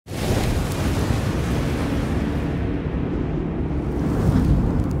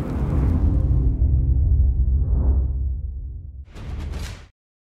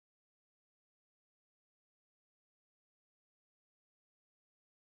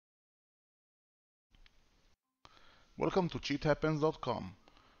Welcome to cheathappens.com.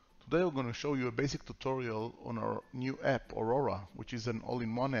 Today we're going to show you a basic tutorial on our new app, Aurora, which is an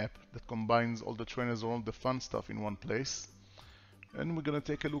all-in-one app that combines all the trainers and all the fun stuff in one place. And we're going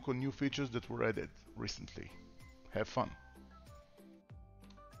to take a look on new features that were added recently. Have fun.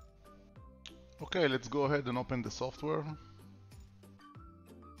 Okay, let's go ahead and open the software.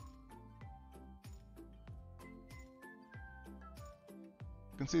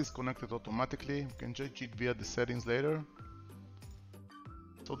 You can see it's connected automatically. You can change it via the settings later.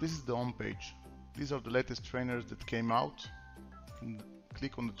 So this is the home page. These are the latest trainers that came out. You can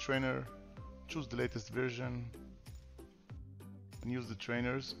click on the trainer, choose the latest version, and use the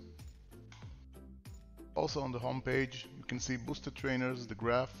trainers. Also on the home page, you can see boosted trainers, the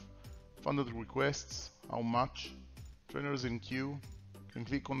graph, funded requests, how much, trainers in queue. You can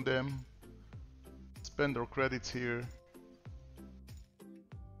click on them, spend our credits here.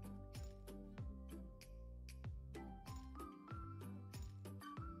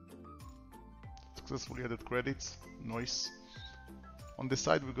 Successfully added credits, nice. On the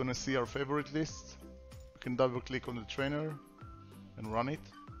side we're gonna see our favorite list. You can double click on the trainer and run it.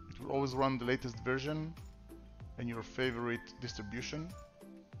 It will always run the latest version and your favorite distribution.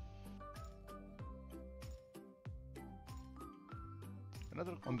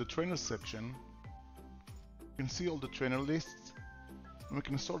 On the trainer section, you can see all the trainer lists and we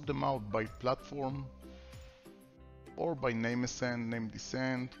can sort them out by platform or by name ascent, name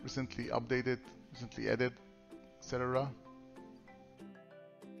descent, recently updated, recently added, etc.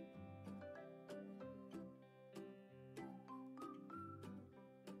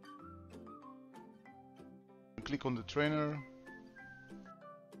 Click on the trainer,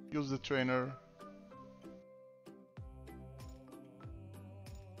 use the trainer,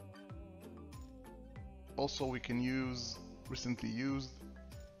 also we can use recently used,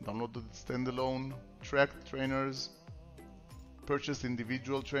 downloaded standalone, tracked trainers, purchase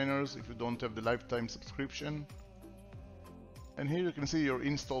individual trainers if you don't have the lifetime subscription. And here you can see your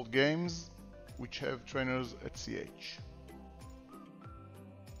installed games which have trainers at CH.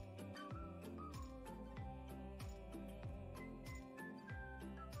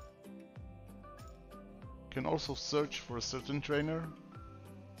 You can also search for a certain trainer.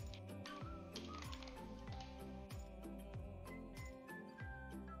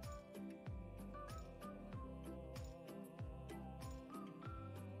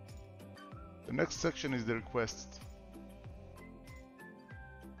 The next section is the request.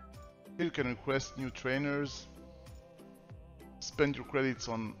 Here you can request new trainers, spend your credits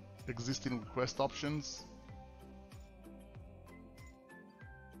on existing request options.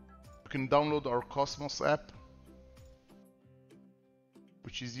 You can download our Cosmos app,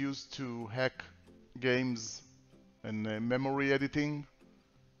 which is used to hack games and memory editing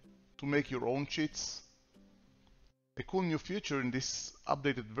to make your own cheats. A cool new feature in this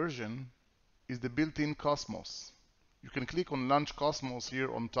updated version is the built-in Cosmos. You can click on Launch Cosmos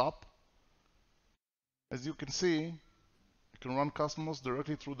here on top. As you can see, you can run Cosmos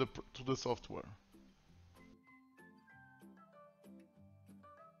directly through the software.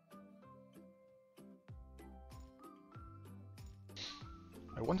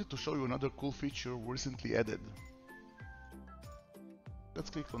 I wanted to show you another cool feature we recently added. Let's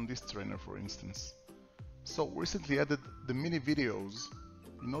click on this trainer for instance. So we recently added the mini videos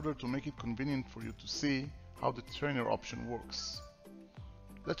in order to make it convenient for you to see how the trainer option works.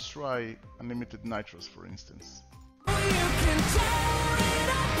 Let's try Unlimited Nitros for instance.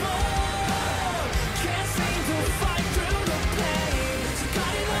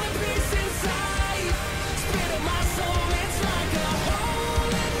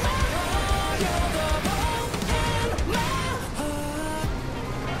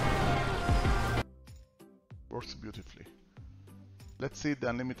 Works beautifully. Let's see the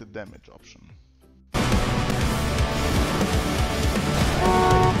unlimited damage option.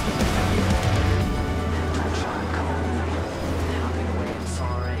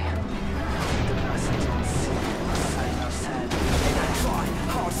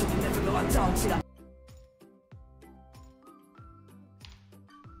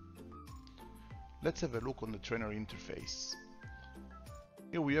 Let's have a look on the trainer interface.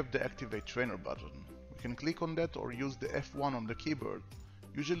 Here we have the Activate Trainer button. We can click on that or use the F1 on the keyboard.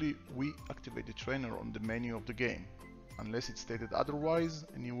 Usually we activate the trainer on the menu of the game, unless it's stated otherwise,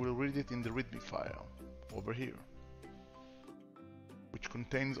 and you will read it in the README file over here, which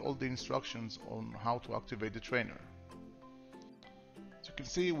contains all the instructions on how to activate the trainer. As you can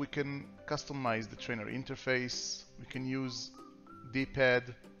see, we can customize the trainer interface, we can use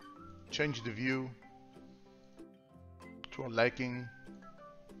D-pad, change the view to our liking.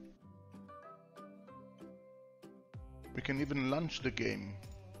 We can even launch the game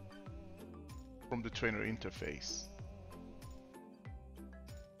from the trainer interface.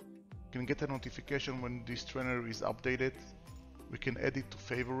 We can get a notification when this trainer is updated. We can add it to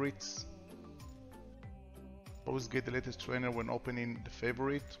favorites. Always get the latest trainer when opening the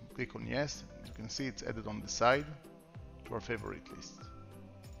favorite. Click on yes. You can see it's added on the side to our favorite list.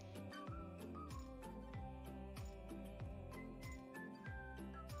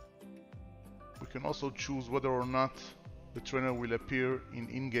 We can also choose whether or not the trainer will appear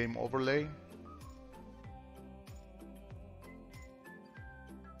in-game overlay. You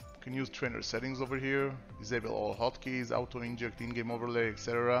can use trainer settings over here, disable all hotkeys, auto-inject in-game overlay,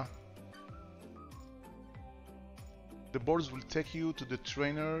 etc. The boards will take you to the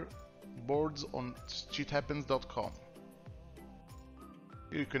trainer boards on cheathappens.com.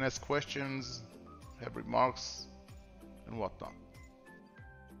 Here you can ask questions, have remarks, and whatnot.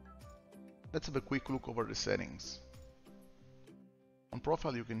 Let's have a quick look over the settings. On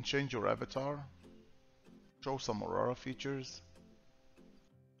profile you can change your avatar, show some Aurora features.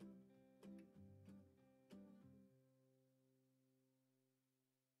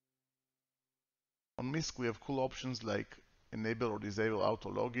 On MISC we have cool options like enable or disable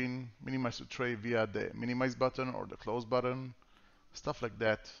auto login, minimize the tray via the minimize button or the close button, stuff like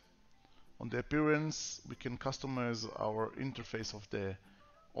that. On the appearance we can customize our interface of the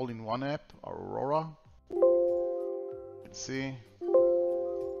all-in-one app, our Aurora. Let's see.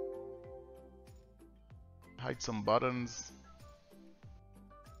 Hide some buttons.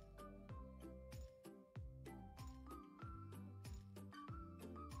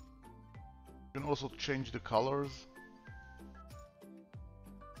 You can also change the colors.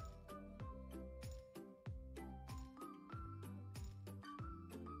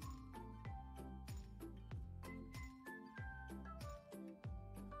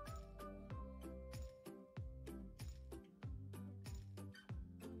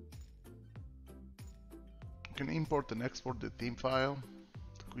 You can import and export the theme file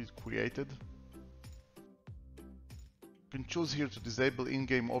that we created. You can choose here to disable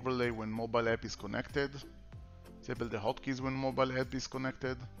in-game overlay when mobile app is connected, disable the hotkeys when mobile app is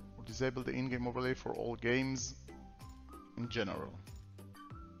connected, or disable the in-game overlay for all games in general.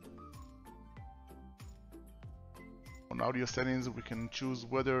 On audio settings we can choose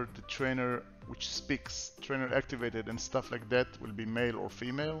whether the trainer which speaks, trainer activated and stuff like that will be male or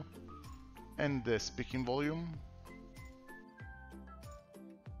female, and the speaking volume.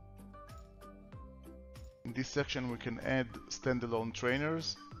 In this section we can add standalone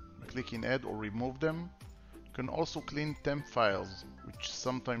trainers by clicking add or remove them. You can also clean temp files, which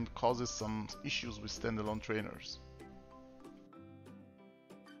sometimes causes some issues with standalone trainers.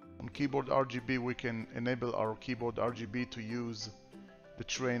 On keyboard RGB we can enable our keyboard RGB to use the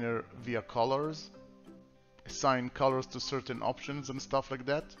trainer via colors, assign colors to certain options and stuff like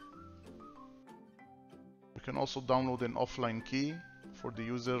that. We can also download an offline key for the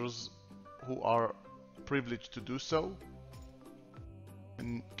users who are privileged to do so,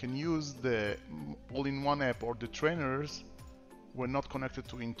 and can use the all-in-one app or the trainers when not connected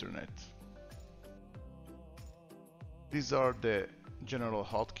to internet. These are the general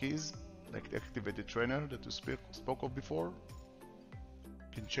hotkeys, like the activated trainer that we spoke of before.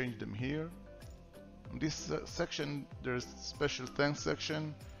 You can change them here. In this section there's a special thanks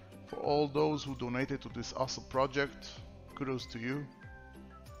section for all those who donated to this awesome project. Kudos to you.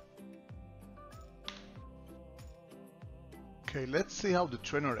 Okay, let's see how the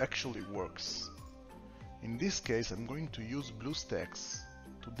trainer actually works. In this case I'm going to use BlueStacks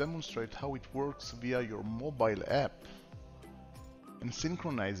to demonstrate how it works via your mobile app and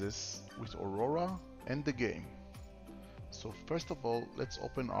synchronizes with Aurora and the game. So first of all, let's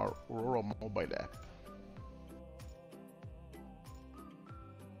open our Aurora mobile app.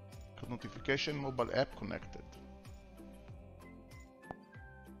 Notification mobile app connected.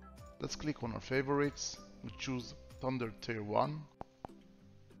 Let's click on our favorites. We choose Thunder Tier 1.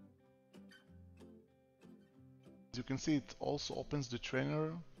 As you can see, it also opens the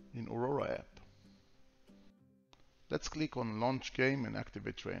trainer in Aurora app. Let's click on Launch Game and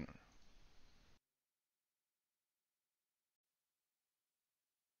activate trainer.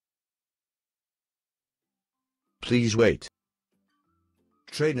 Please wait.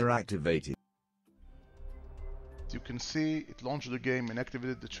 Trainer activated. As you can see, it launched the game and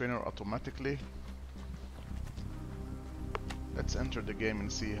activated the trainer automatically. Let's enter the game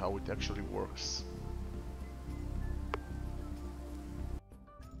and see how it actually works.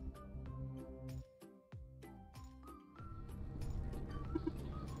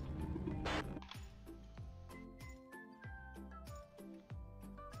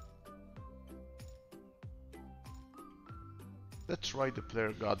 Let's try the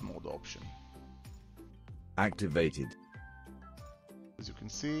player God mode option. Activated. As you can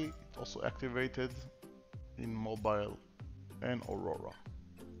see, it also activated in mobile and Aurora.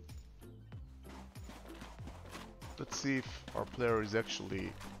 Let's see if our player is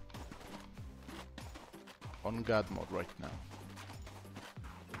actually on God mode right now.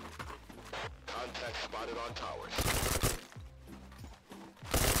 Contact spotted on towers.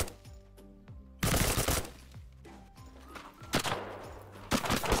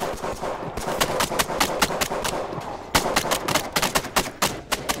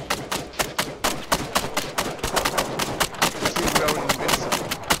 See, we are invincible.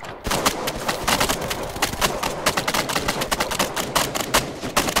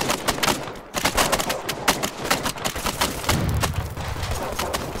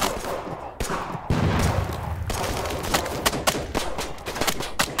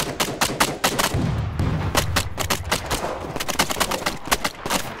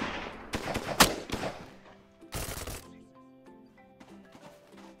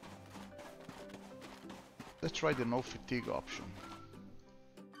 Let's try the no fatigue option.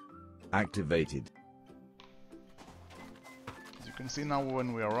 Activated. As you can see now,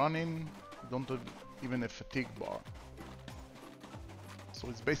 when we are running, we don't have even a fatigue bar. So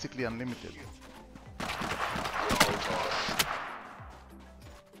it's basically unlimited.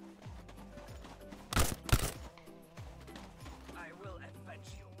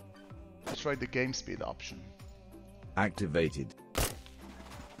 Let's try the game speed option. Activated.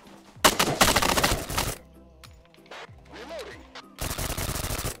 Reloading.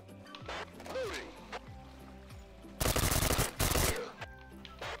 Loading. Here.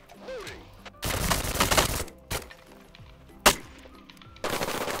 Loading.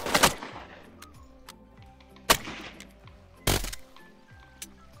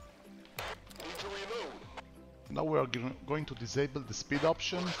 Need to reload. Now we are going to disable the speed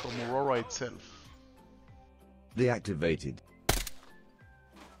option from Aurora itself. Deactivated.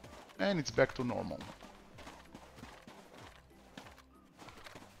 And it's back to normal.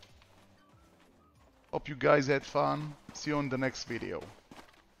 Hope you guys had fun. See you on the next video.